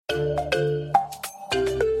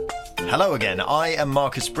Hello again, I am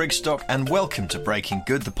Marcus Brigstock and welcome to Breaking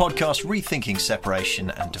Good, the podcast rethinking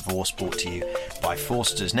separation and divorce, brought to you by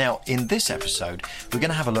Forsters. Now, in this episode, we're going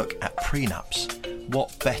to have a look at prenups.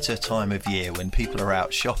 What better time of year when people are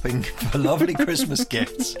out shopping for lovely Christmas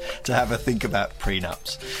gifts to have a think about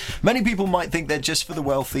prenups. Many people might think they're just for the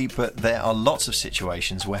wealthy, but there are lots of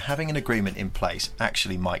situations where having an agreement in place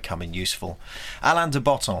actually might come in useful. Alain de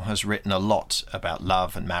Botton has written a lot about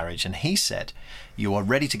love and marriage, and he said, "You are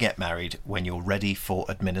ready to get married when you're ready for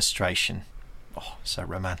administration." Oh, so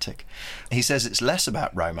romantic. He says it's less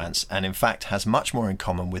about romance and in fact has much more in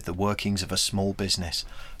common with the workings of a small business.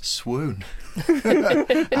 Swoon.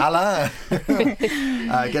 Alain.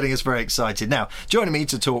 Getting us very excited. Now, joining me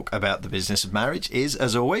to talk about the business of marriage is,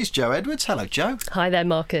 as always, Jo Edwards. Hello, Jo. Hi there,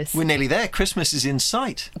 Marcus. We're nearly there. Christmas is in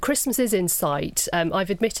sight. Christmas is in sight. I've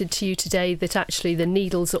admitted to you today that actually the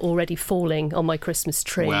needles are already falling on my Christmas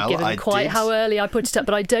tree, given how early I put it up,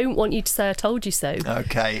 but I don't want you to say I told you so.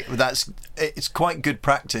 Okay, it's quite good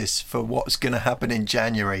practice for what's going to happen in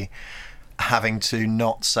January, having to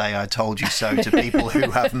not say I told you so to people who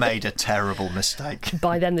have made a terrible mistake.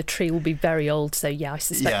 By then the tree will be very old, so yeah, I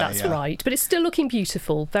suspect that's right. But it's still looking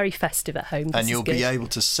beautiful, very festive at home. And you'll be able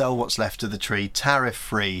to sell what's left of the tree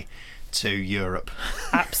tariff-free to Europe.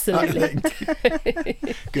 Absolutely.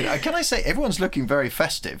 Good. Can I say, everyone's looking very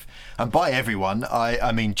festive. And by everyone,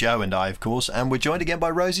 I mean Jo and I, of course. And we're joined again by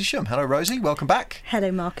Rosie Shum. Hello, Rosie. Welcome back.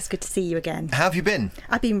 Hello, Marcus. Good to see you again. How have you been?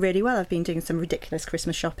 I've been really well. I've been doing some ridiculous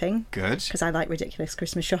Christmas shopping. Good. Because I like ridiculous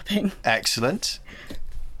Christmas shopping. Excellent.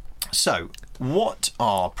 So, what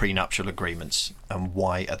are prenuptial agreements and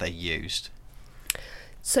why are they used?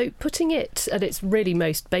 So putting it at its really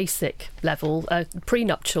most basic level, a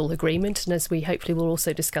prenuptial agreement, and as we hopefully will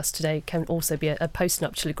also discuss today, can also be a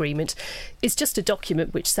postnuptial agreement, is just a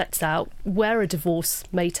document which sets out where a divorce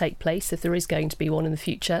may take place, if there is going to be one in the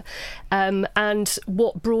future, and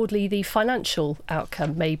what broadly the financial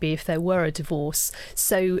outcome may be if there were a divorce.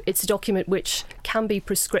 So it's a document which can be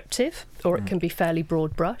prescriptive, or it can be fairly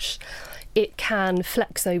broad brush. It can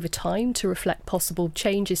flex over time to reflect possible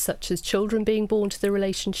changes such as children being born to the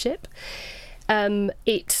relationship.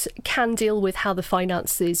 It can deal with how the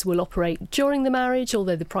finances will operate during the marriage,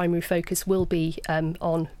 although the primary focus will be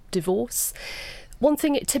on divorce. One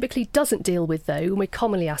thing it typically doesn't deal with, though, and we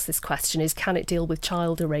commonly ask this question, is can it deal with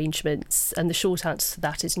child arrangements? And the short answer to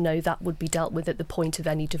that is no, that would be dealt with at the point of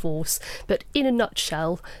any divorce. But in a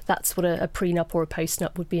nutshell, that's what a prenup or a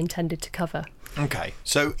postnup would be intended to cover. Okay,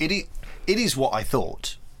 so it is what I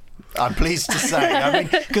thought. I'm pleased to say. I mean,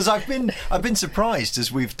 because I've been surprised as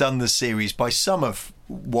we've done the series by some of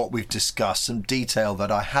what we've discussed, some detail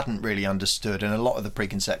that I hadn't really understood, and a lot of the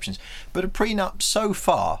preconceptions. But a prenup so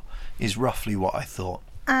far is roughly what I thought.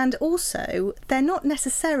 And also, they're not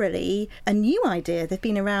necessarily a new idea. They've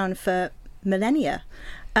been around for millennia.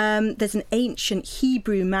 There's an ancient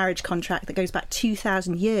Hebrew marriage contract that goes back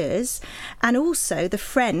 2,000 years. And also the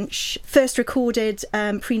French first recorded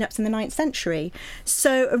prenups in the 9th century.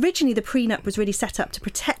 So originally the prenup was really set up to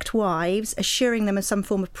protect wives, assuring them of some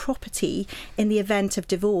form of property in the event of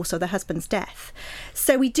divorce or their husband's death.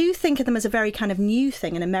 So we do think of them as a very kind of new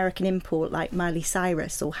thing, an American import like Miley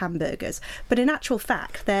Cyrus or hamburgers. But in actual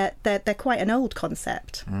fact, they're quite an old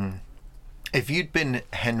concept. If you'd been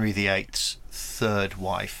Henry VIII's third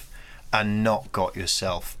wife and not got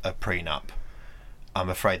yourself a prenup, I'm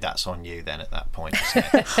afraid that's on you then at that point,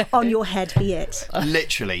 isn't it? On your head be it.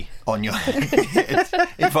 Literally on your head be it,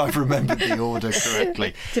 if I've remembered the order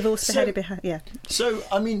correctly. Divorce beheaded behind, yeah. So,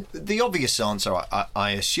 I mean, the obvious answer, I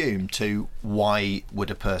assume, to why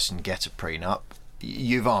would a person get a prenup,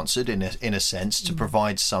 you've answered in a sense, to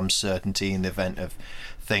provide some certainty in the event of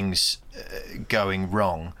things going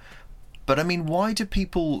wrong. But I mean, why do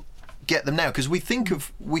people get them now? Because we think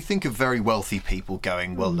of very wealthy people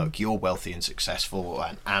going, well, look, you're wealthy and successful,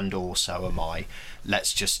 and also am I.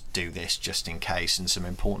 Let's just do this just in case, and some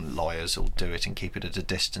important lawyers will do it and keep it at a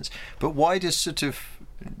distance. But why does Joe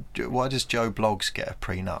Bloggs get a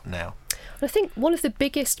prenup now? I think one of the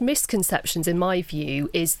biggest misconceptions, in my view,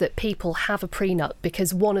 is that people have a prenup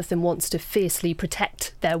because one of them wants to fiercely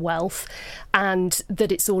protect their wealth, and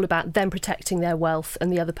that it's all about them protecting their wealth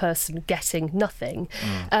and the other person getting nothing.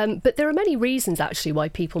 But there are many reasons, actually, why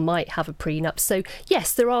people might have a prenup. So,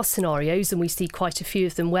 yes, there are scenarios, and we see quite a few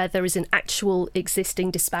of them, where there is an actual existing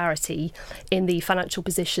disparity in the financial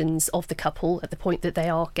positions of the couple at the point that they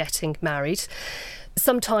are getting married.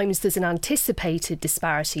 Sometimes there's an anticipated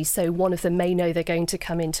disparity, so one of them may know they're going to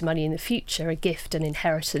come into money in the future, a gift, an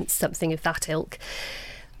inheritance, something of that ilk.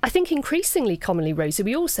 I think increasingly commonly, Rosie,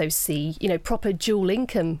 we also see, proper dual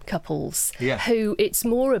income couples who it's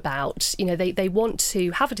more about, they want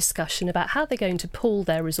to have a discussion about how they're going to pool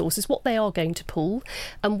their resources, what they are going to pool,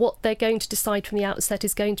 and what they're going to decide from the outset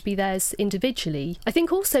is going to be theirs individually. I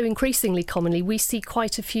think also increasingly commonly we see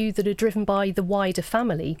quite a few that are driven by the wider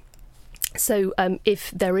family. So if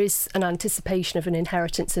there is an anticipation of an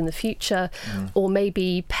inheritance in the future, or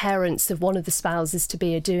maybe parents of one of the spouses to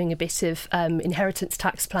be doing a bit of inheritance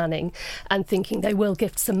tax planning and thinking they will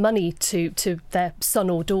give some money to their son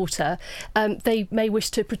or daughter, they may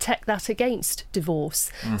wish to protect that against divorce.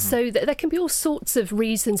 So there can be all sorts of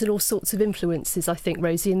reasons and all sorts of influences, I think,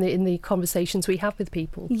 Rosie, in the conversations we have with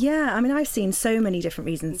people. Yeah, I mean, I've seen so many different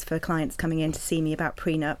reasons for clients coming in to see me about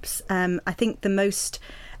prenups. I think the most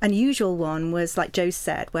unusual one was, like Joe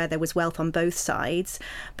said, where there was wealth on both sides,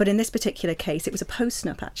 but in this particular case it was a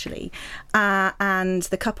post-nup actually, and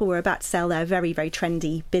the couple were about to sell their very, very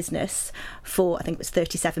trendy business for, I think it was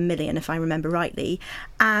 37 million if I remember rightly,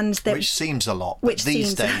 and which seems a lot, but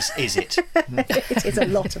these days is it? It is a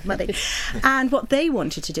lot of money. And what they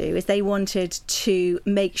wanted to do is they wanted to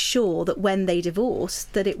make sure that when they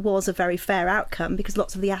divorced that it was a very fair outcome, because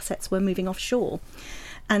lots of the assets were moving offshore.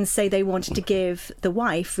 And so they wanted to give the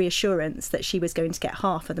wife reassurance that she was going to get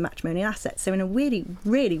half of the matrimonial assets. So in a really,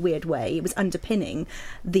 really weird way, it was underpinning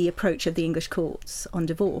the approach of the English courts on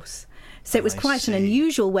divorce. So it was quite an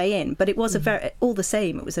unusual way in, but it was all the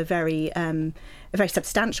same. It was a very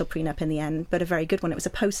substantial prenup in the end, but a very good one. It was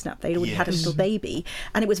a post-nup. They'd already had a little baby,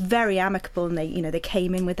 and it was very amicable. And they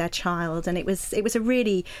came in with their child, and it was a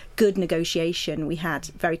really good negotiation. We had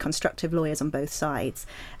very constructive lawyers on both sides,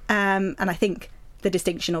 and I think the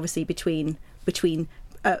distinction, obviously, between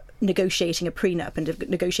negotiating a prenup and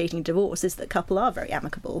negotiating a divorce is that the couple are very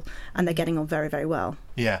amicable and they're getting on very, very well.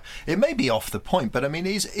 Yeah, it may be off the point, but I mean,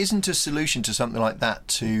 isn't a solution to something like that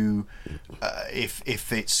to,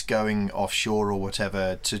 if it's going offshore or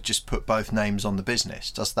whatever, to just put both names on the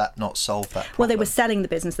business? Does that not solve that problem? Well, they were selling the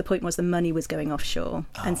business. The point was the money was going offshore,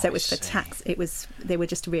 and so it was for tax. They were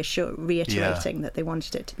just reiterating that they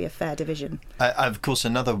wanted it to be a fair division. Of course,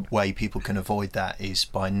 another way people can avoid that is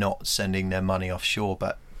by not sending their money offshore,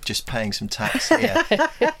 but just paying some tax here.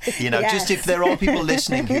 Just if there are people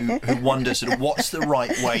listening who wonder sort of what's the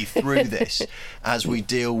right way through this as we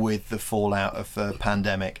deal with the fallout of the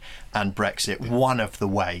pandemic and Brexit, one of the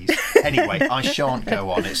ways. Anyway, I shan't go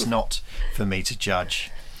on. It's not for me to judge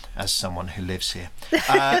as someone who lives here.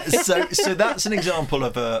 So that's an example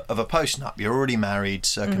of a post-nup. You're already married,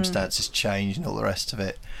 circumstances change and all the rest of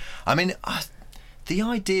it. I mean, the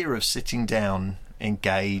idea of sitting down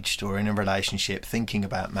engaged or in a relationship thinking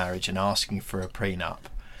about marriage and asking for a prenup,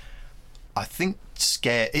 I think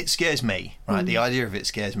it scares me, right? The idea of it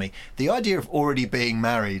scares me. The idea of already being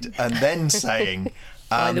married and then saying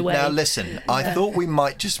by the way, now listen, I thought we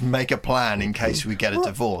might just make a plan in case we get a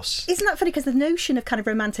divorce. Isn't that funny? Because the notion of kind of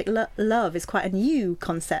romantic love is quite a new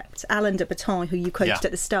concept. Alain de Botton, who you quoted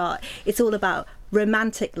at the start, it's all about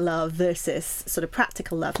romantic love versus sort of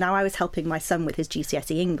practical love. Now, I was helping my son with his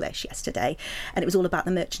GCSE English yesterday, and it was all about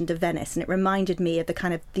the Merchant of Venice, and it reminded me of the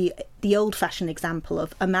kind of the old-fashioned example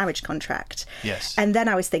of a marriage contract. Yes. And then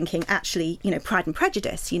I was thinking, actually, Pride and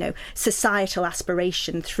Prejudice, societal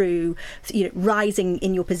aspiration through, rising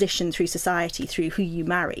in your position through society, through who you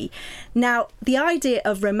marry. Now, the idea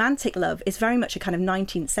of romantic love is very much a kind of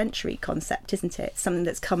 19th century concept, isn't it? Something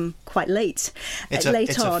that's come quite late. It's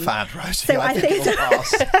on. a fad, Rosie. So I think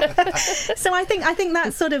so I think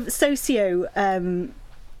that sort of socio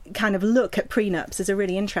kind of look at prenups is a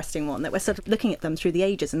really interesting one, that we're sort of looking at them through the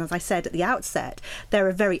ages, and as I said at the outset, they're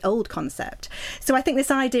a very old concept. So I think this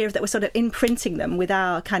idea of that we're sort of imprinting them with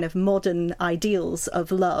our kind of modern ideals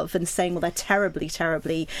of love and saying, well, they're terribly,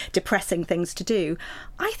 terribly depressing things to do,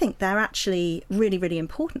 I think they're actually really, really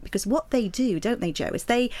important, because what they do, don't they, Joe, is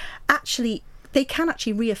they can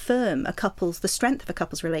actually reaffirm the strength of a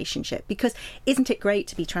couple's relationship, because isn't it great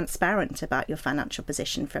to be transparent about your financial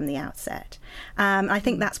position from the outset? I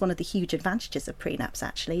think that's one of the huge advantages of prenups,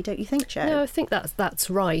 actually, don't you think, Jo? No, I think that's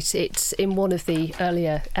right. It's in one of the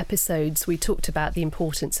earlier episodes we talked about the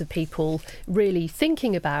importance of people really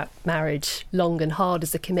thinking about marriage long and hard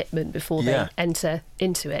as a commitment before they enter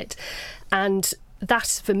into it. And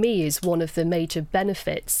that for me is one of the major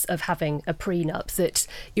benefits of having a prenup, that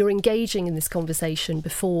you're engaging in this conversation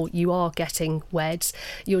before you are getting wed.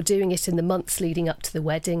 You're doing it in the months leading up to the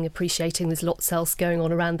wedding, appreciating there's lots else going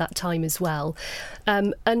on around that time as well.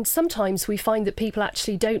 And sometimes we find that people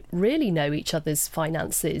actually don't really know each other's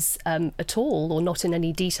finances at all, or not in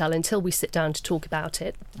any detail, until we sit down to talk about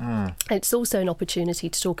it. It's also an opportunity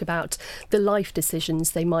to talk about the life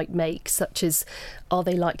decisions they might make, such as, are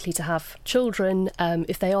they likely to have children?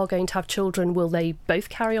 If they are going to have children, will they both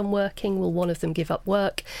carry on working? Will one of them give up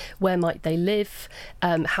work? Where might they live?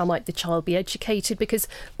 How might the child be educated? Because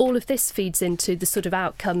all of this feeds into the sort of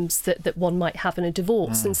outcomes that one might have in a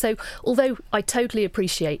divorce. And so, although I totally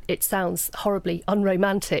appreciate it sounds horribly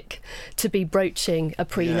unromantic to be broaching a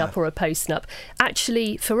prenup or a postnup,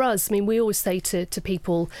 actually for us, I mean, we always say to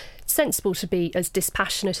people, sensible to be as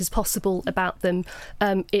dispassionate as possible about them.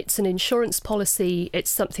 It's an insurance policy. It's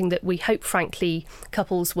something that we hope, frankly,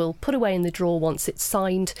 couples will put away in the drawer once it's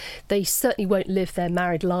signed. They certainly won't live their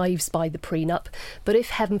married lives by the prenup. But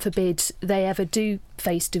if, heaven forbid, they ever do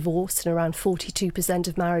face divorce, and around 42%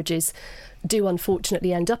 of marriages do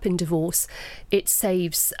unfortunately end up in divorce, it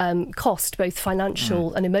saves cost, both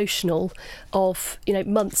financial and emotional, of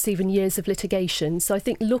months, even years of litigation. So I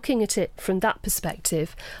think looking at it from that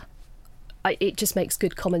perspective, it just makes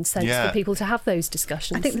good common sense for people to have those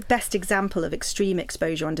discussions. I think the best example of extreme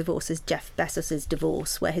exposure on divorce is Jeff Bezos's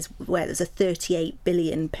divorce, where there's a $38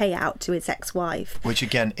 billion payout to his ex-wife. Which,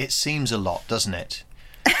 again, it seems a lot, doesn't it?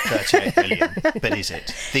 38 billion, but is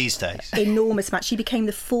it these days? Enormous amount. She became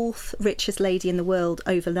the 4th richest lady in the world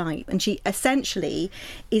overnight, and she essentially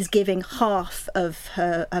is giving half of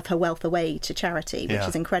her wealth away to charity, which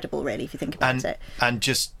is incredible, really, if you think about it. And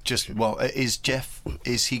just well, is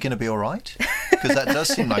he going to be all right? Because that does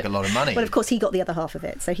seem like a lot of money. Well, of course, he got the other half of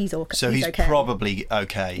it, so he's okay. So he's okay. Probably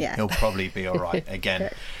okay. Yeah. He'll probably be all right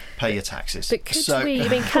again. Pay your taxes. But could we,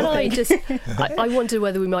 can I just, I wonder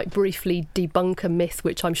whether we might briefly debunk a myth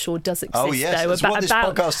which I'm sure does exist. Oh yes, though, that's what this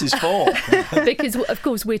podcast is for. Because of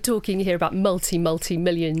course we're talking here about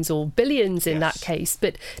multi-millions or billions in that case,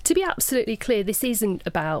 but to be absolutely clear, this isn't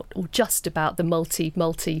about, or just about, the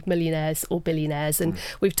multi-millionaires or billionaires. And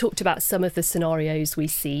we've talked about some of the scenarios we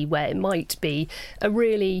see where it might be a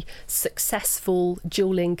really successful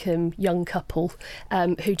dual income young couple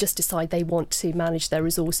who just decide they want to manage their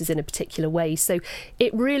resources in a particular way. So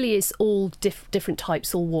it really is all different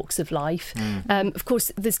types, all walks of life. Of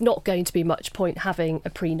course, there's not going to be much point having a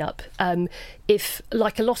prenup if,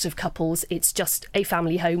 like a lot of couples, it's just a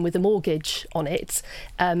family home with a mortgage on it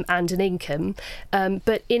and an income.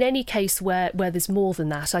 But in any case where there's more than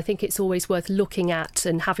that, I think it's always worth looking at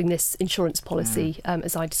and having this insurance policy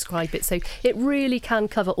as I describe it. So it really can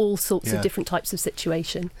cover all sorts of different types of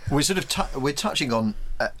situation. We're sort of we're touching on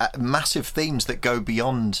massive themes that go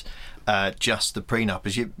beyond just the prenup.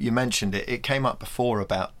 As you mentioned, it came up before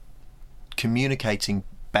about communicating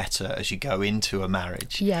better as you go into a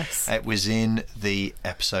marriage. Yes. It was in the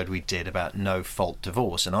episode we did about no-fault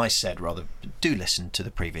divorce, and I said, do listen to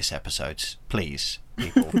the previous episodes, please,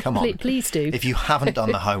 people. Come on. Please do. If you haven't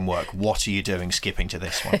done the homework, what are you doing skipping to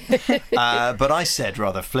this one? But I said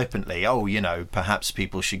rather flippantly, perhaps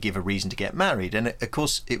people should give a reason to get married. And of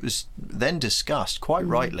course, it was then discussed, quite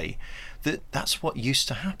rightly, that's what used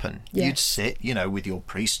to happen. Yes. You'd sit, with your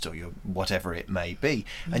priest or your whatever it may be,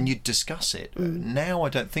 and you'd discuss it. Now I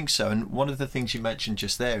don't think so. And one of the things you mentioned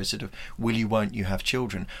just there is sort of, won't you have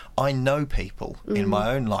children? I know people in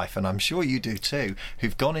my own life, and I'm sure you do too,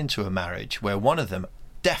 who've gone into a marriage where one of them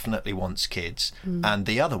definitely wants kids and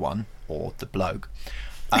the other one, or the bloke,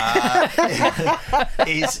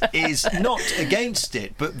 is not against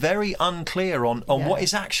it, but very unclear on what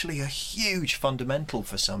is actually a huge fundamental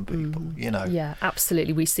for some people, Yeah,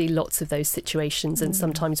 absolutely. We see lots of those situations, and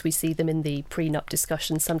sometimes we see them in the prenup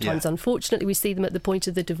discussion. Sometimes, unfortunately, we see them at the point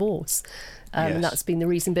of the divorce, and that's been the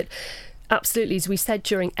reason. But absolutely, as we said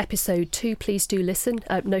during episode 2, please do listen,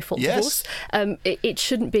 No Fault Divorce. It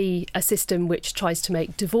shouldn't be a system which tries to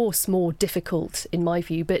make divorce more difficult, in my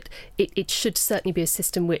view, but it should certainly be a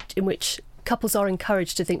system in which couples are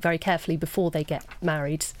encouraged to think very carefully before they get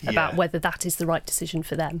married about whether that is the right decision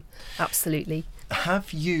for them. Absolutely.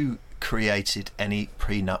 Have you created any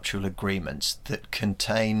prenuptial agreements that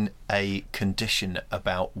contain a condition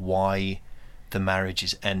about why the marriage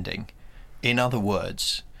is ending? In other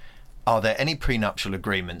words, are there any prenuptial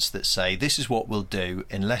agreements that say this is what we'll do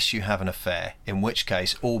unless you have an affair, in which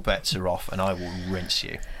case all bets are off and I will rinse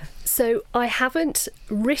you? So I haven't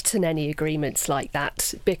written any agreements like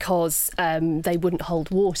that because they wouldn't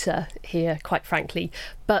hold water here, quite frankly.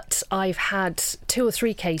 But I've had 2 or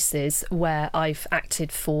 3 cases where I've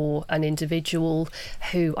acted for an individual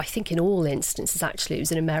who, I think in all instances, actually, it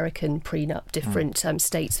was an American prenup, different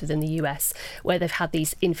states within the US, where they've had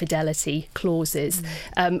these infidelity clauses.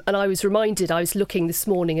 And I was reminded, I was looking this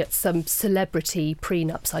morning at some celebrity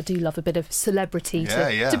prenups. I do love a bit of celebrity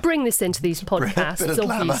to bring this into these podcasts,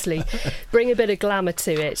 obviously. Bring a bit of glamour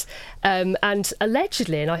to it. And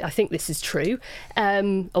allegedly, and I think this is true,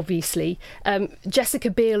 obviously, Jessica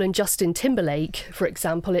Biel and Justin Timberlake, for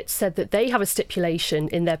example, it's said that they have a stipulation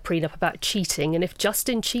in their prenup about cheating, and if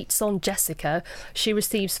Justin cheats on Jessica, she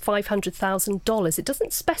receives $500,000. It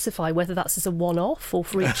doesn't specify whether that's as a one-off or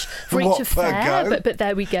for each affair, but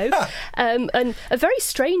there we go. And a very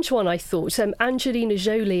strange one, I thought, Angelina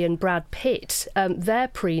Jolie and Brad Pitt, their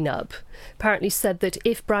prenup apparently said that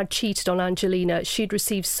if Brad cheated on Angelina, she'd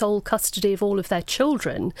receive sole custody of all of their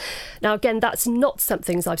children. Now, again, that's not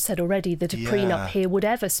something, as I've said already, that a prenup here would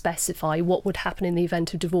ever specify what would happen in the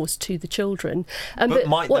event of divorce to the children. But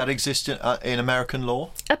might that exist in American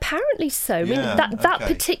law? Apparently so. I mean, that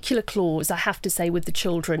particular clause, I have to say, with the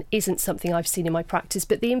children isn't something I've seen in my practice,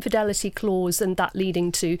 but the infidelity clause and that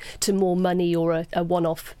leading to more money or a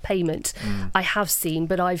one-off payment, I have seen,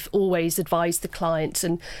 but I've always advised the client,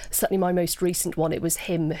 and certainly my most recent one, it was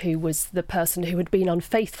him who was the person who had been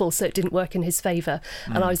unfaithful, so it didn't work in his favour.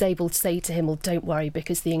 And I was able to say to him, well, don't worry,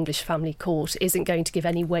 because the English family court isn't going to give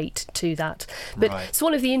any weight to that. But it's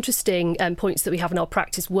one of the interesting points that we have in our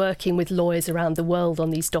practice, working with lawyers around the world on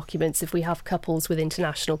these documents. If we have couples with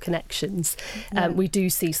international connections, we do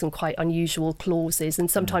see some quite unusual clauses,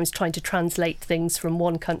 and sometimes trying to translate things from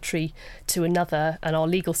one country to another, and our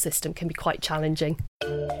legal system can be quite challenging.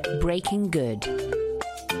 Breaking Good.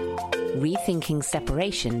 Rethinking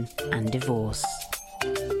separation and divorce.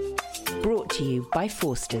 Brought to you by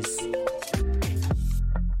Forsters.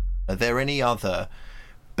 Are there any other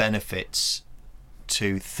benefits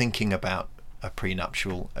to thinking about a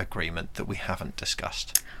prenuptial agreement that we haven't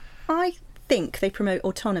discussed? I think they promote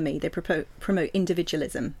autonomy, they promote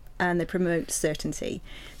individualism, and they promote certainty.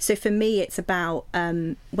 So for me, it's about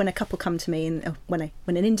when a couple come to me, and when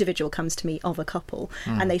an individual comes to me of a couple,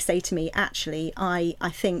 and they say to me, actually, I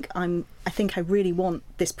think I really want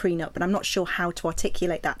this prenup, but I'm not sure how to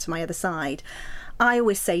articulate that to my other side. I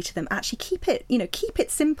always say to them, actually, keep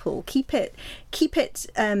it simple, keep it.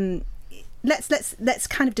 Let's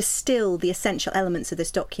kind of distill the essential elements of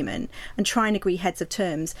this document and try and agree heads of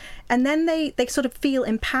terms. And then they sort of feel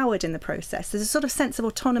empowered in the process. There's a sort of sense of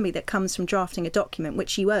autonomy that comes from drafting a document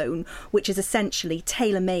which you own, which is essentially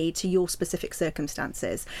tailor-made to your specific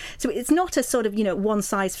circumstances. So it's not a sort of, one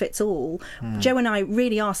size fits all. Joe and I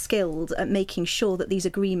really are skilled at making sure that these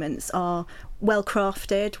agreements are well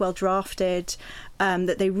crafted, well drafted,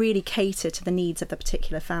 that they really cater to the needs of the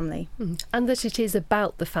particular family. And that it is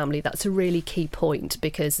about the family. That's a really key point,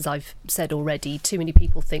 because, as I've said already, too many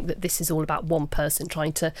people think that this is all about one person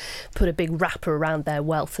trying to put a big wrapper around their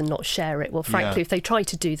wealth and not share it. Well, frankly, if they try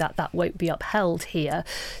to do that, that won't be upheld here.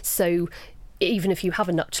 So even if you have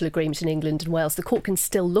a nuptial agreement in England and Wales, the court can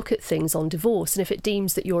still look at things on divorce, and if it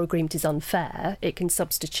deems that your agreement is unfair, it can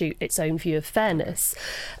substitute its own view of fairness.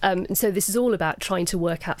 And so this is all about trying to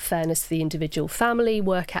work out fairness for the individual family,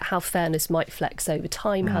 work out how fairness might flex over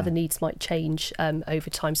time, how the needs might change over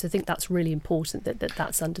time. So I think that's really important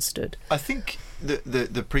that's understood. I think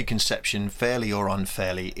the preconception, fairly or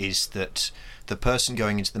unfairly, is that the person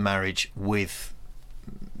going into the marriage with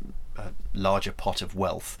a larger pot of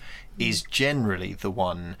wealth is generally the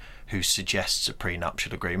one who suggests a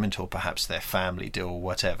prenuptial agreement, or perhaps their family do, or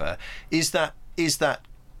whatever. Is that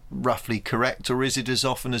roughly correct, or is it as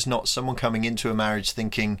often as not someone coming into a marriage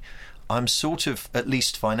thinking, I'm sort of, at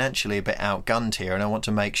least financially, a bit outgunned here, and I want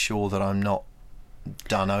to make sure that I'm not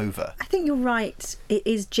done over? I think you're right. It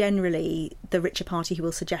is generally the richer party who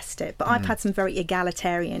will suggest it, but I've had some very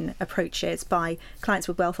egalitarian approaches by clients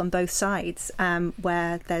with wealth on both sides,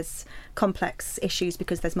 where there's complex issues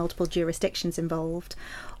because there's multiple jurisdictions involved,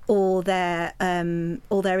 or they're in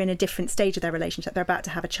a different stage of their relationship. They're about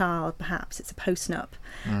to have a child, perhaps it's a post-nup.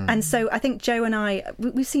 And so I think Joe and I,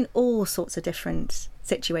 we've seen all sorts of different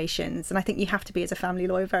situations, and I think you have to be, as a family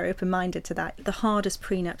lawyer, very open-minded to that. The hardest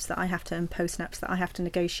prenups that I have to, and post-nups that I have to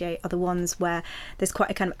negotiate, are the ones where there's quite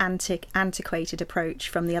a kind of antiquated approach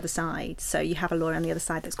from the other side. So you have a lawyer on the other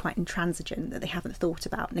side that's quite intransigent, that they haven't thought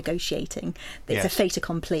about negotiating. It's a fait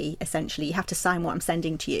accompli, essentially. You have to sign what I'm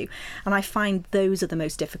sending to you. And I find those are the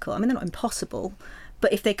most difficult. I mean, they're not impossible,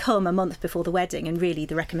 But if they come a month before the wedding, and really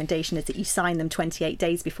the recommendation is that you sign them 28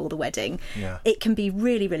 days before the wedding, it can be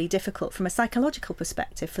really, really difficult from a psychological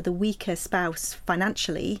perspective for the weaker spouse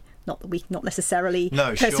financially. Not the weak, not necessarily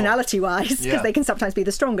personality-wise, because they can sometimes be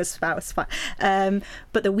the strongest spouse.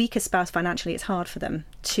 But the weaker spouse financially, it's hard for them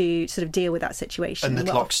to sort of deal with that situation. And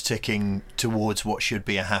the clock's ticking towards what should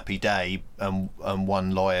be a happy day, and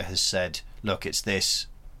one lawyer has said, look, it's this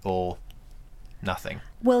or nothing.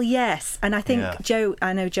 Well, yes, and I think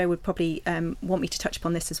I know Joe would probably want me to touch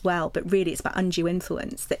upon this as well, but really it's about undue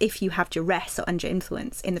influence, that if you have duress or undue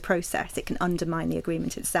influence in the process, it can undermine the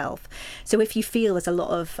agreement itself. So if you feel there's a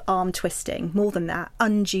lot of arm twisting, more than that,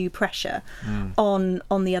 undue pressure on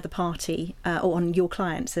the other party or on your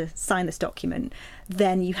client to sign this document,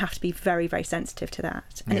 then you have to be very, very sensitive to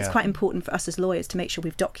that. And it's quite important for us as lawyers to make sure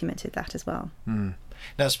we've documented that as well.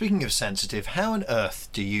 Now, speaking of sensitive, how on earth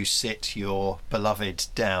do you sit your beloved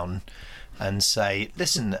down and say,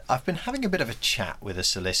 listen, I've been having a bit of a chat with a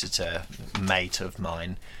solicitor mate of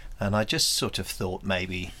mine, and I just sort of thought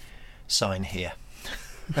maybe sign here.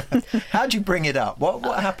 How do you bring it up?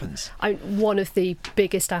 What happens? One of the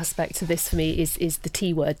biggest aspects of this for me is the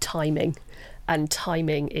T word, timing. And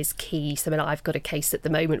timing is key. So I've got a case at the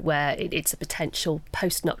moment where it's a potential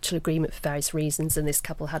post-nuptial agreement for various reasons, and this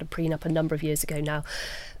couple had a prenup a number of years ago now,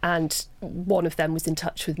 and one of them was in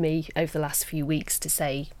touch with me over the last few weeks to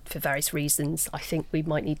say, for various reasons, I think we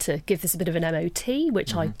might need to give this a bit of an MOT,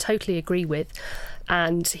 which I totally agree with.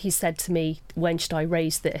 And he said to me, when should I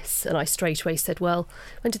raise this? And I straight away said, well,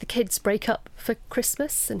 when do the kids break up for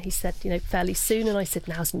Christmas? And he said, fairly soon. And I said,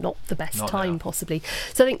 now's not the best time, possibly.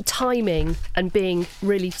 So I think timing and being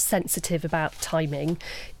really sensitive about timing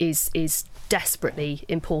is desperately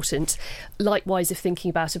important. Likewise, if thinking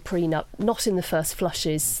about a prenup, not in the first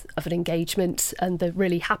flushes of an engagement and the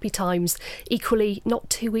really happy times, equally not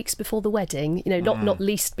 2 weeks before the wedding, not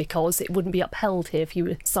least because it wouldn't be upheld here if you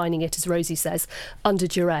were signing it, as Rosie says, under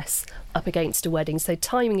duress up against a wedding. So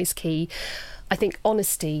timing is key. I think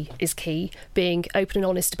honesty is key, being open and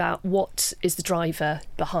honest about what is the driver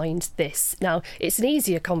behind this. Now, it's an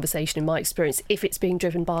easier conversation in my experience if it's being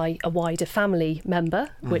driven by a wider family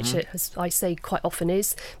member, which it, as I say, quite often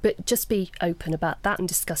is, but just be open about that and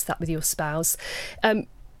discuss that with your spouse.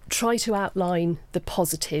 Try to outline the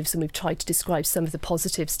positives, and we've tried to describe some of the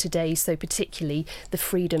positives today, so particularly the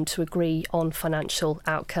freedom to agree on financial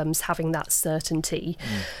outcomes, having that certainty.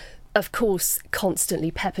 Of course,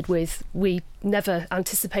 constantly peppered with, we never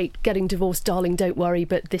anticipate getting divorced, darling, don't worry,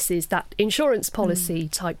 but this is that insurance policy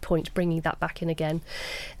type point, bringing that back in again.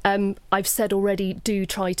 I've said already, do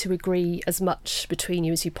try to agree as much between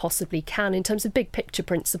you as you possibly can in terms of big picture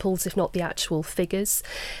principles, if not the actual figures.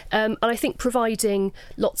 And I think providing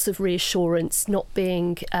lots of reassurance, not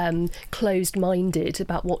being closed-minded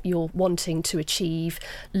about what you're wanting to achieve,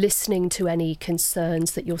 listening to any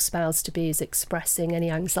concerns that your spouse-to-be is expressing,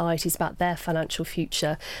 any anxieties about their financial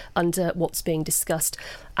future under what's being discussed,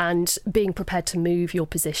 and being prepared to move your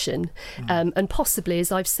position. And possibly,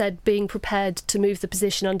 as I've said, being prepared to move the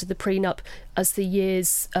position under the prenup as the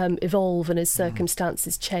years evolve and as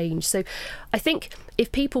circumstances change. So I think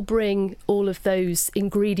if people bring all of those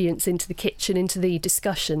ingredients into the kitchen, into the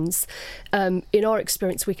discussions, in our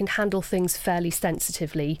experience, we can handle things fairly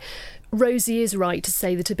sensitively. Rosie is right to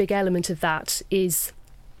say that a big element of that is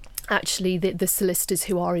actually the solicitors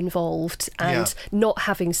who are involved, and not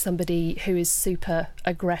having somebody who is super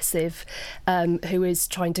aggressive, who is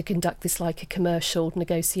trying to conduct this like a commercial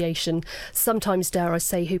negotiation. Sometimes, dare I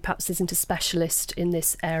say, who perhaps isn't a specialist in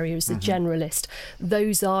this area, is a generalist.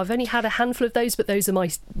 Those are, I've only had a handful of those, but those are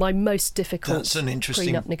my most difficult. That's an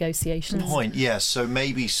interesting prenup negotiations. Point. Yes, so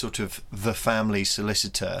maybe sort of the family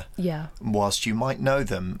solicitor. Whilst you might know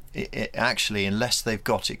them, it actually, unless they've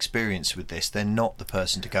got experience with this, they're not the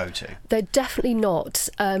person to go to. They're definitely not.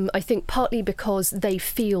 I think partly because they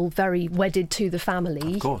feel very wedded to the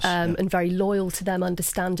family, of course, and very loyal to them,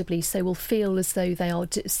 understandably, so will feel as though they are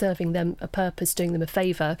serving them a purpose, doing them a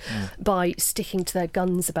favour by sticking to their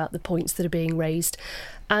guns about the points that are being raised.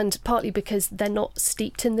 And partly because they're not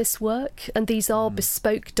steeped in this work, and these are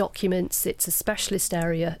bespoke documents. It's a specialist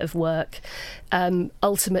area of work.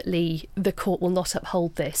 Ultimately, the court will not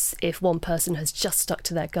uphold this if one person has just stuck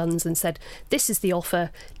to their guns and said, this is the offer,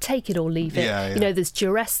 take it or leave it. There's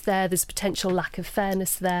duress there, there's potential lack of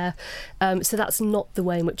fairness there. So that's not the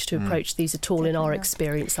way in which to approach these at all in our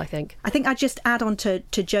experience, I think. I think I'd just add on to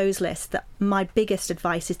Joe's list that my biggest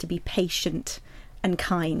advice is to be patient and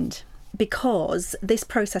kind. because this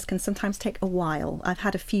process can sometimes take a while. I've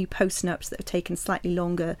had a few post-nups that have taken slightly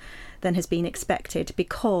longer than has been expected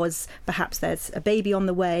because perhaps there's a baby on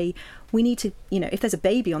the way. We need to, if there's a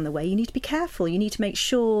baby on the way, you need to be careful. You need to make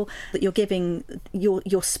sure that you're giving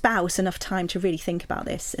your spouse enough time to really think about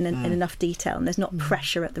this in enough detail, and there's not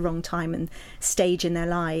pressure at the wrong time and stage in their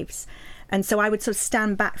lives. And so I would sort of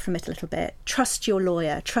stand back from it a little bit. Trust your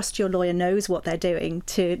lawyer. Trust your lawyer knows what they're doing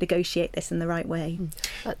to negotiate this in the right way.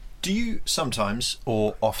 Do you sometimes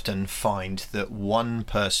or often find that one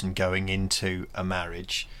person going into a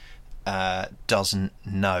marriage doesn't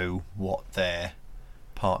know what their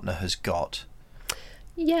partner has got?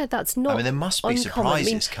 Yeah, that's not. I mean, there must be uncommon.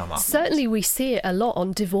 surprises come up. Certainly, we see it a lot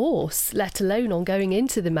on divorce, let alone on going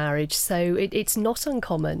into the marriage. So it's not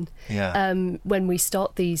uncommon. Yeah. When we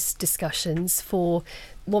start these discussions, for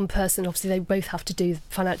one person, obviously, they both have to do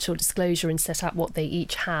financial disclosure and set out what they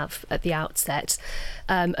each have at the outset.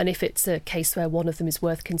 And if it's a case where one of them is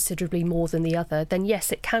worth considerably more than the other, then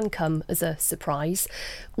yes, it can come as a surprise.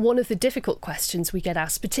 One of the difficult questions we get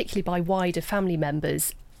asked, particularly by wider family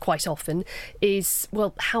members, quite often, is,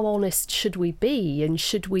 well, how honest should we be? And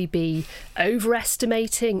should we be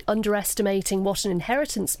overestimating, underestimating what an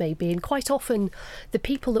inheritance may be? And quite often, the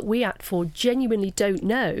people that we act for genuinely don't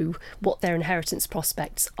know what their inheritance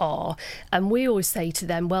prospects are. And we always say to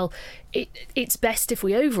them, well, it's best if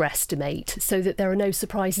we overestimate so that there are no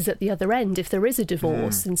surprises at the other end if there is a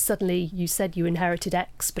divorce and suddenly you said you inherited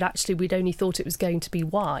X, but actually we'd only thought it was going to be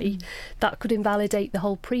Y. That could invalidate the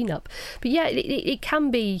whole prenup. But yeah, it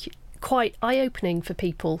can be quite eye-opening for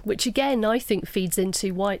people, which again I think feeds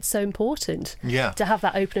into why it's so important to have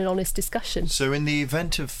that open and honest discussion. So in the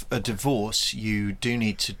event of a divorce, you do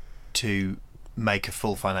need to make a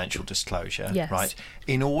full financial disclosure, right?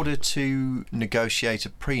 In order to negotiate a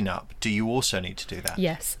prenup, do you also need to do that?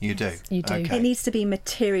 Yes. You do? You do. Okay. It needs to be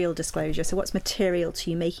material disclosure. So what's material to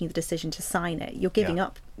you making the decision to sign it? You're giving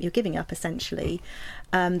up essentially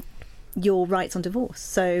your rights on divorce.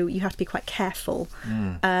 So you have to be quite careful.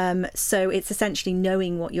 So it's essentially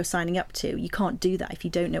knowing what you're signing up to. You can't do that if you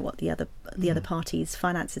don't know what the other party's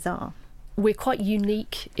finances are. We're quite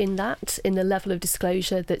unique in that, in the level of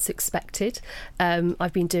disclosure that's expected.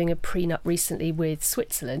 I've been doing a prenup recently with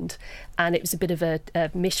Switzerland, and it was a bit of a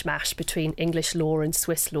mishmash between English law and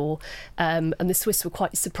Swiss law. And the Swiss were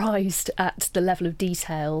quite surprised at the level of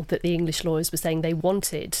detail that the English lawyers were saying they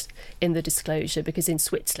wanted in the disclosure, because in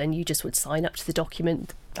Switzerland you just would sign up to the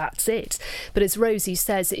document, that's it. But as Rosie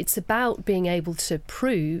says, it's about being able to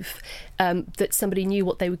prove that somebody knew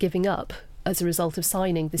what they were giving up as a result of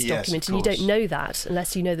signing this document, and you don't know that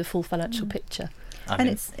unless you know the full financial picture. And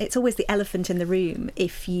it's always the elephant in the room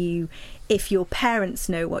if your parents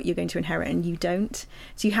know what you're going to inherit and you don't.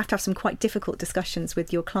 So you have to have some quite difficult discussions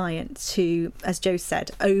with your client to, as Jo said,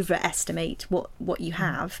 overestimate what you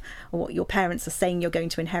have or what your parents are saying you're going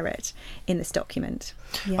to inherit in this document.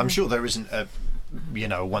 I'm sure there isn't a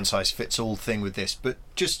one-size-fits-all thing with this, but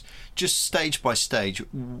just stage by stage,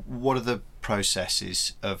 what are the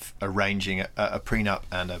processes of arranging a prenup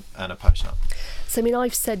and a postnup? So, I mean,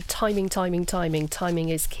 I've said timing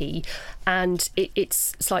is key, and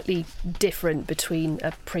it's slightly different between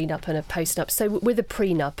a prenup and a postnup. So with a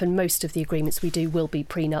prenup, and most of the agreements we do will be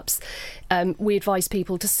prenups, we advise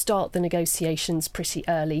people to start the negotiations pretty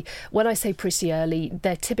early. When I say pretty early,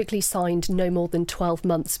 they're typically signed no more than 12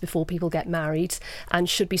 months before people get married, and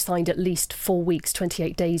should be signed at least 4 weeks,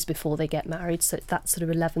 28 days before they get married. So it's that sort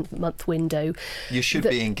of 11-month window. You should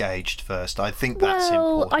be engaged first. I think that's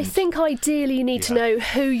important. I think ideally you need to know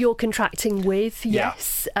who you're contracting with.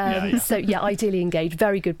 Yes. So ideally engage.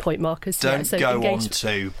 Very good point, Marcus. Don't go on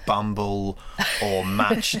to Bumble or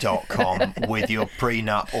Match.com with your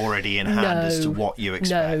prenup already in hand as to what you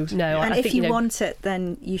expect. No. And if you want it,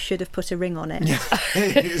 then you should have put a ring on it.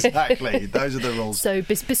 Exactly. Those are the rules. So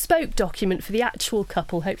bespoke document for the actual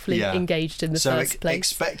couple, hopefully engaged in the first place.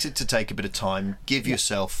 Expect it to take a bit of time. Give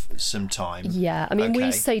yourself some time. Yeah, I mean,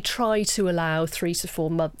 we say try to allow 3 to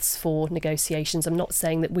 4 months for negotiations. I'm not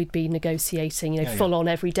saying that we'd be negotiating, full on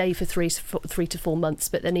every day for 3 to 4 months,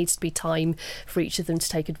 but there needs to be time for each of them to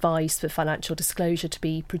take advice, for financial disclosure to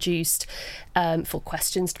be produced, for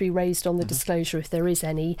questions to be raised on the disclosure if there is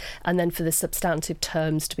any, and then for the substantive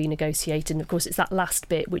terms to be negotiated. And of course, it's that last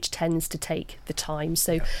bit which tends to take the time.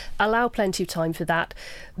 So allow plenty of time for that.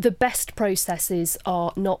 The best processes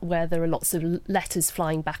are not where there are lots of letters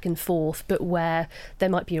flying back and forth, but where there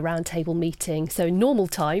might be a roundtable meeting. So in normal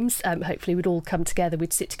times, hopefully we'd all come together,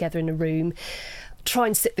 we'd sit together in a room. try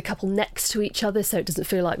and sit the couple next to each other so it doesn't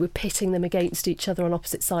feel like we're pitting them against each other on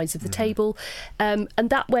opposite sides of the table. And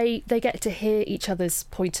that way they get to hear each other's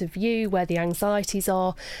point of view, where the anxieties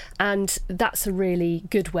are. And that's a really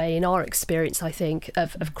good way, in our experience, I think,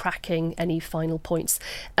 of cracking any final points.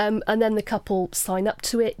 And then the couple sign up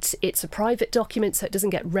to it. It's a private document, so it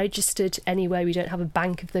doesn't get registered anywhere. We don't have a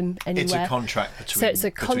bank of them anywhere. It's a contract between So it's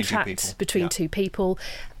a contract between two people.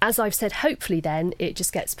 As I've said, hopefully then it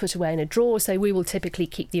just gets put away in a drawer. So we will typically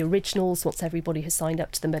keep the originals once everybody has signed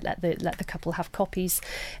up to them, but let the couple have copies.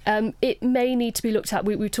 It may need to be looked at.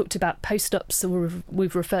 We've talked about post-ups, so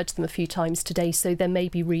we've referred to them a few times today. So there may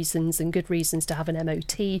be reasons, and good reasons, to have an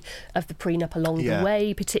MOT of the prenup along the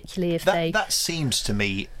way, particularly if that seems to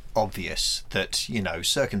me obvious, that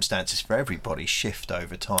circumstances for everybody shift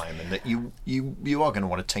over time, and that you are going to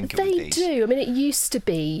want to tinker with these. They do. I mean, it used to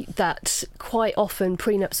be that quite often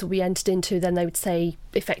prenups would be entered into, then they would say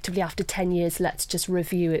effectively after 10 years, let's just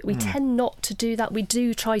review it. We tend not to do that. We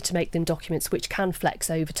do try to make them documents which can flex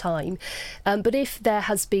over time. But if there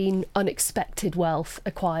has been unexpected wealth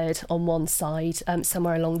acquired on one side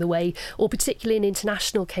somewhere along the way, or particularly in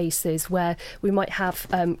international cases where we might have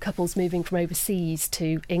couples moving from overseas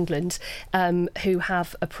to England who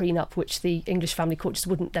have a prenup which the English family court just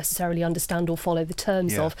wouldn't necessarily understand or follow the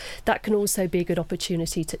terms of, that can also be a good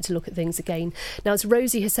opportunity to look at things again. Now, as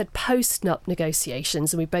Rosie has said, post-nup negotiations,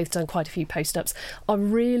 and we've both done quite a few post-nups, are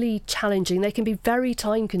really challenging. They can be very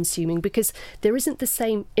time-consuming because there isn't the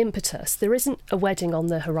same impetus. There isn't a wedding on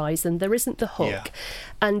the horizon. There isn't the hook.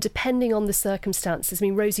 And depending on the circumstances, I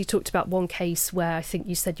mean, Rosie talked about one case where I think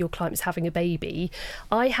you said your client was having a baby.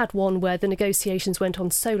 I had one where the negotiations went on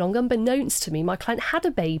so long, unbeknownst to me, my client had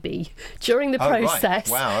a baby during the process. Right.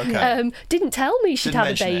 Wow, okay. Didn't tell me she'd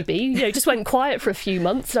Didn't have a baby. Just went quiet for a few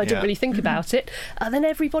months, and I didn't really think about it. And then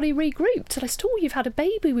everybody regrouped, and I said, you've had a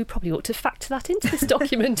baby. We probably ought to factor that into this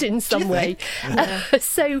document in some way.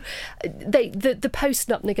 So the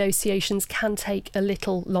post-nup negotiations can take a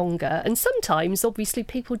little longer, and sometimes, obviously,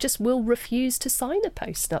 people just will refuse to sign a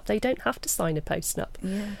post-nup. They don't have to sign a post-nup.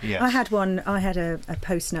 I had a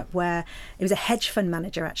post-nup where it was a hedge fund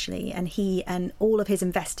manager, actually, and he and all of his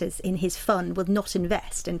investors in his fund would not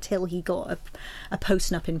invest until he got a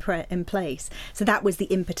post-nup in place. So that was the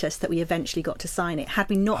impetus that we eventually got to sign it. Had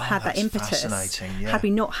we not had that impetus, had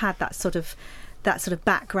we not had that sort of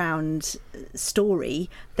background story,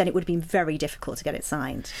 then it would have been very difficult to get it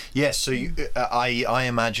signed. Yes, so I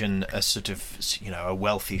imagine a sort of a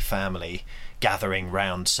wealthy family gathering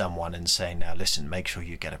round someone and saying, now listen, make sure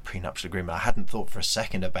you get a prenuptial agreement. I hadn't thought for a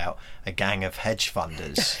second about a gang of hedge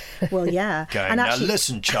funders. Well, yeah. Going, now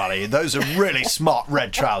listen, Charlie, those are really smart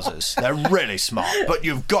red trousers. They're really smart, but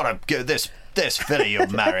you've got to get this filly you're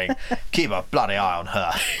marrying, keep a bloody eye on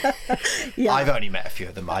her. I've only met a few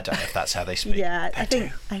of them. I don't know if that's how they speak. I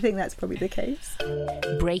think that's probably the case.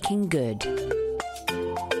 Breaking Good.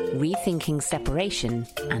 Rethinking separation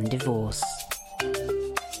and divorce.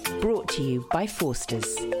 Brought to you by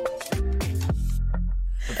Forsters.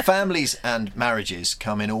 Families and marriages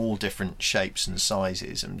come in all different shapes and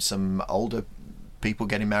sizes, and some older people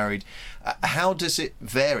getting married. How does it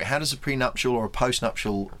vary? How does a prenuptial or a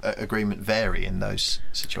postnuptial agreement vary in those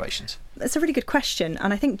situations? That's a really good question,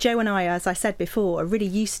 and I think Joe and I, as I said before, are really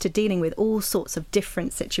used to dealing with all sorts of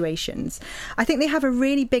different situations. I think they have a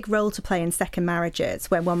really big role to play in second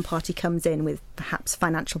marriages, where one party comes in with perhaps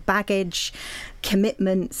financial baggage,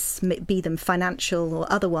 commitments, be them financial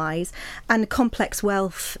or otherwise, and complex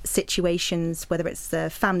wealth situations, whether it's the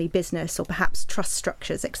family business or perhaps trust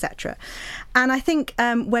structures, etc. And I think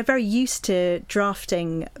we're very used to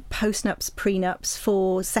drafting postnups, prenups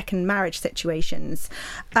for second marriage situations.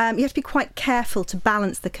 You have to be quite careful to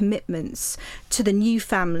balance the commitments to the new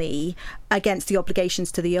family against the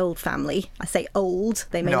obligations to the old family. I say old;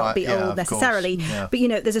 they may not be old necessarily, but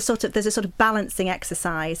there's a sort of balancing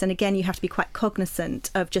exercise. And again, you have to be quite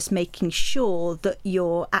cognizant of just making sure that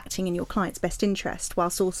you're acting in your client's best interest,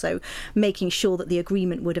 whilst also making sure that the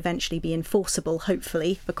agreement would eventually be enforceable.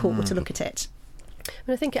 Hopefully, if a court were to look at it.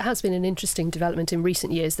 And I think it has been an interesting development in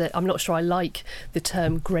recent years that I'm not sure I like the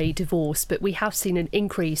term grey divorce, but we have seen an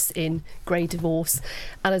increase in grey divorce.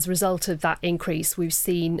 And as a result of that increase, we've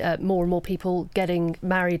seen more and more people getting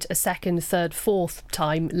married a second, third, fourth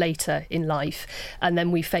time later in life. And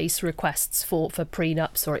then we face requests for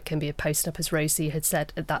prenups, or it can be a postnup, as Rosie had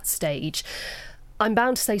said at that stage. I'm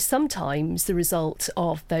bound to say sometimes the result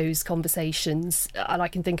of those conversations, and I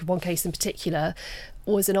can think of one case in particular,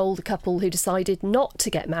 was an older couple who decided not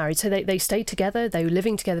to get married. So they stayed together, they were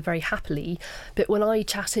living together very happily. But when I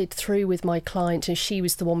chatted through with my client, and she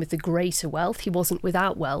was the one with the greater wealth, he wasn't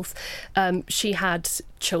without wealth, she had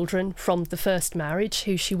children from the first marriage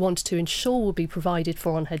who she wanted to ensure would be provided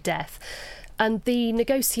for on her death. And the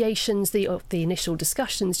negotiations, the initial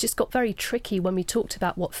discussions just got very tricky when we talked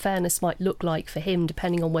about what fairness might look like for him,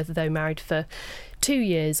 depending on whether they were married for 2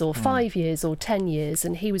 years or 5 years or 10 years,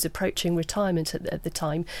 and he was approaching retirement at the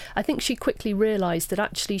time. I think she quickly realised that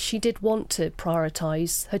actually she did want to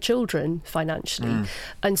prioritise her children financially.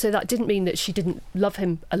 And so that didn't mean that she didn't love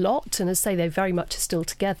him a lot, and as I say, they very much are still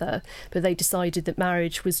together, but they decided that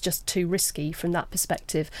marriage was just too risky from that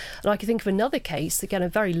perspective. And I can think of another case, again, a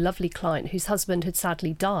very lovely client whose husband had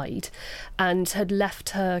sadly died and had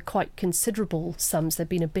left her quite considerable sums. There'd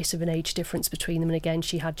been a bit of an age difference between them, and again,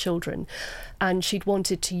 she had children. And she'd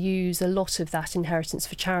wanted to use a lot of that inheritance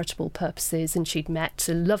for charitable purposes, and she'd met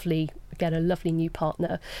a lovely new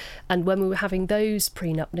partner. And when we were having those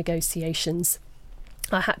prenup negotiations,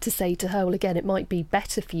 I had to say to her, well, again, it might be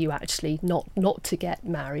better for you actually not to get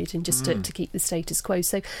married and just to keep the status quo.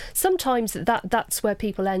 So sometimes that's where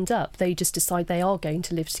people end up. They just decide they are going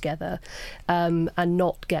to live together and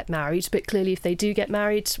not get married. But clearly, if they do get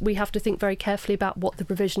married, we have to think very carefully about what the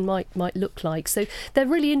provision might look like. So they're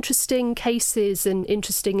really interesting cases and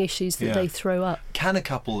interesting issues that they throw up. Can a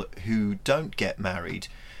couple who don't get married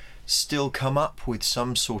still come up with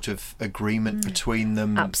some sort of agreement between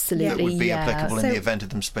them Absolutely, that would be applicable in So- the event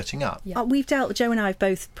of them splitting up? Yeah. Joe and I have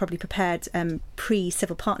both probably prepared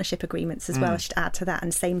pre-civil partnership agreements as well, I should add to that,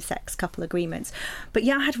 and same-sex couple agreements. But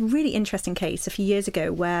yeah, I had a really interesting case a few years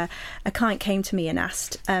ago where a client came to me and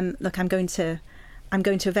asked, look, I'm going to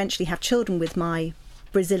eventually have children with my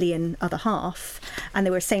Brazilian other half, and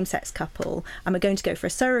they were a same-sex couple, and we're going to go for a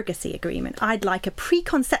surrogacy agreement. I'd like a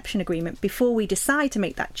preconception agreement before we decide to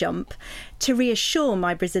make that jump, to reassure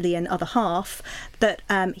my Brazilian other half that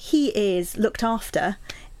he is looked after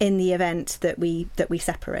in the event that we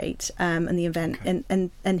separate, and the event,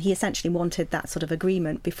 and he essentially wanted that sort of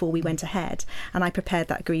agreement before we went ahead, and I prepared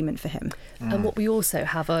that agreement for him. And what we also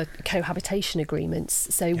have are cohabitation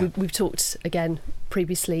agreements. So we've talked again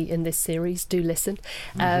previously in this series, do listen,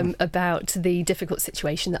 about the difficult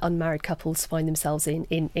situation that unmarried couples find themselves in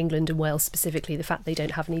England and Wales specifically, the fact they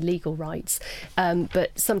don't have any legal rights.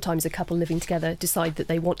 But sometimes a couple living together decide that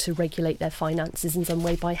they want to regulate their finances in some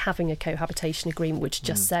way by having a cohabitation agreement, which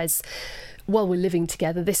just says, while we're living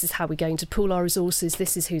together, this is how we're going to pool our resources,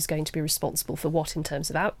 this is who's going to be responsible for what in terms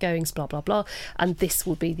of outgoings, blah, blah, blah, and this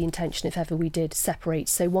will be the intention if ever we did separate.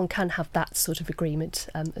 So one can have that sort of agreement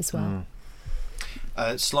as well.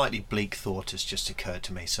 A slightly bleak thought has just occurred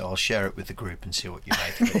to me, so I'll share it with the group and see what you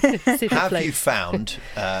make of it. Have you found,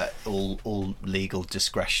 all legal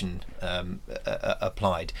discretion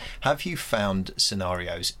applied, have you found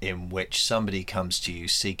scenarios in which somebody comes to you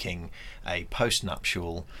seeking a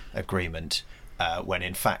postnuptial agreement when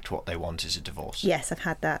in fact what they want is a divorce? Yes, I've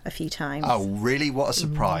had that a few times. Oh, really? What a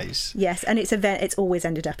surprise. Yes, and it's always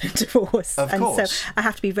ended up in divorce. Of course. So I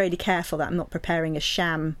have to be really careful that I'm not preparing a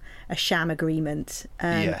sham agreement.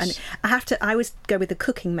 Yes. And I always go with the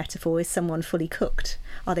cooking metaphor. Is someone fully cooked?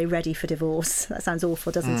 Are they ready for divorce? That sounds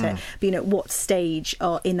awful, doesn't it? But what stage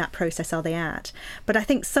in that process are they at? But I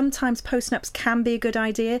think sometimes postnups can be a good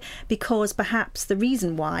idea, because perhaps the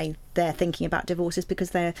reason why they're thinking about divorce is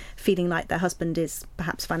because they're feeling like their husband is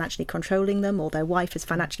perhaps financially controlling them, or their wife is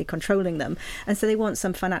financially controlling them, and so they want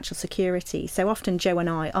some financial security. So often Joe and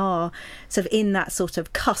I are sort of in that sort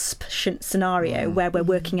of cusp scenario where we're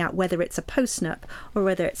working out whether it's a postnup or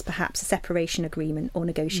whether it's perhaps a separation agreement or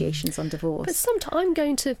negotiations on divorce. But sometimes I'm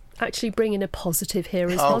going to actually bring in a positive here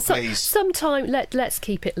as well. Please. Sometimes let's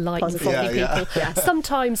keep it light and friendly, people.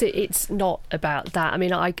 Sometimes it's not about that. I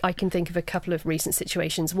mean, I can think of a couple of recent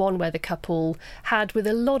situations. One where the couple had, with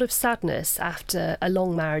a lot of sadness after a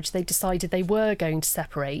long marriage, they decided they were going to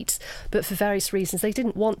separate, but for various reasons they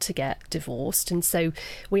didn't want to get divorced, and so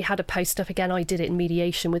we had a post-up again. I did it in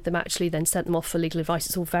mediation with them, actually, then sent them off for legal advice.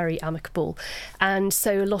 It's all very amicable, and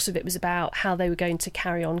so a lot of it was about how they were going to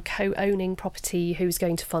carry on co-owning property, who was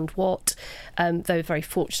going to fund what. They were very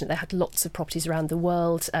fortunate, they had lots of properties around the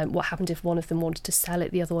world. What happened if one of them wanted to sell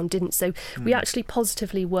it, the other one didn't? So we actually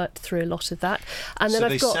positively worked through a lot of that. And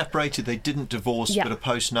then So separated, they didn't divorce, but a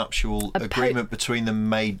postnuptial agreement between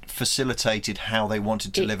them facilitated how they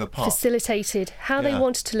wanted to live apart. Facilitated how they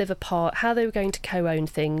wanted to live apart, how they were going to co-own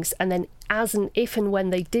things, and then as and if and when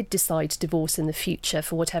they did decide to divorce in the future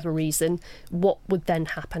for whatever reason, what would then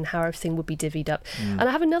happen, how everything would be divvied up. And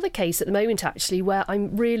I have another case at the moment actually where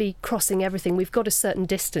I'm really crossing everything. We've got a certain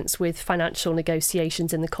distance with financial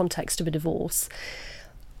negotiations in the context of a divorce.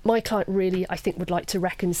 My client really, I think, would like to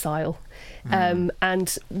reconcile.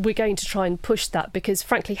 And we're going to try and push that because,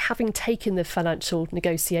 frankly, having taken the financial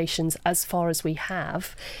negotiations as far as we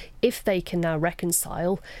have, if they can now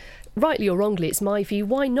reconcile, rightly or wrongly, it's my view,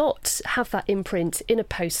 why not have that imprint in a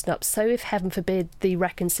post-nup so if, heaven forbid, the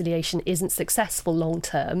reconciliation isn't successful long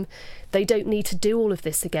term, they don't need to do all of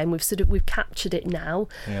this again. We've captured it now,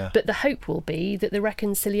 but the hope will be that the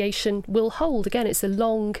reconciliation will hold. Again, it's a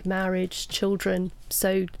long marriage, children,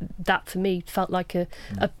 so that for me felt like a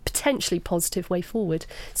potentially positive way forward.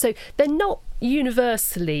 So they're not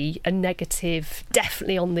universally a negative,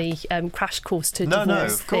 definitely on the crash course to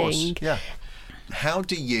divorce of course. thing. Yeah. How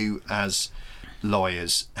do you, as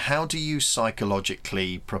lawyers, how do you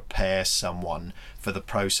psychologically prepare someone for the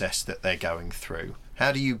process that they're going through?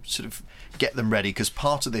 How do you sort of get them ready? Because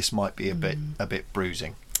part of this might be a bit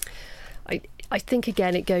bruising. I think,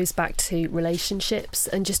 again, it goes back to relationships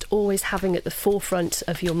and just always having at the forefront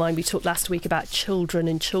of your mind. We talked last week about children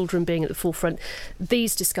and children being at the forefront.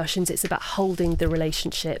 These discussions, it's about holding the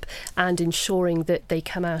relationship and ensuring that they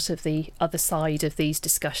come out of the other side of these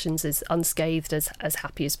discussions as unscathed, as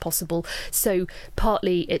happy as possible. So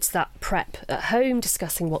partly it's that prep at home,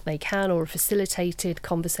 discussing what they can, or a facilitated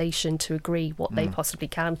conversation to agree what they possibly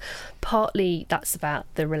can. Partly that's about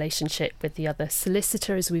the relationship with the other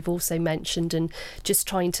solicitor, as we've also mentioned, and just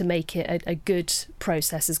trying to make it a good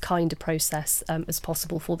process, as kind a process as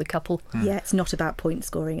possible for the couple. Yeah, it's not about point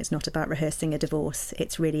scoring. It's not about rehearsing a divorce.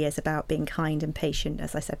 It really is about being kind and patient,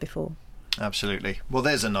 as I said before. Absolutely. Well,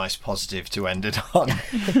 there's a nice positive to end it on.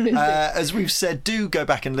 As we've said, do go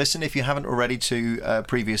back and listen if you haven't already to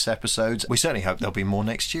previous episodes. We certainly hope there'll be more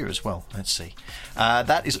next year as well. Let's see.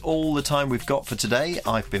 That is all the time we've got for today.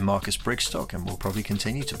 I've been Marcus Brigstock and will probably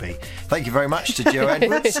continue to be. Thank you very much to Joe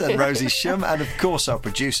Edwards and Rosie Shum, and of course our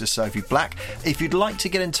producer Sophie Black. If you'd like to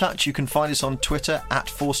get in touch, you can find us on Twitter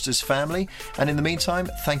 @ForstersFamily. And in the meantime,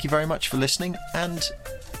 thank you very much for listening, and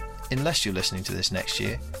unless you're listening to this next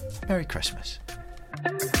year, Merry Christmas.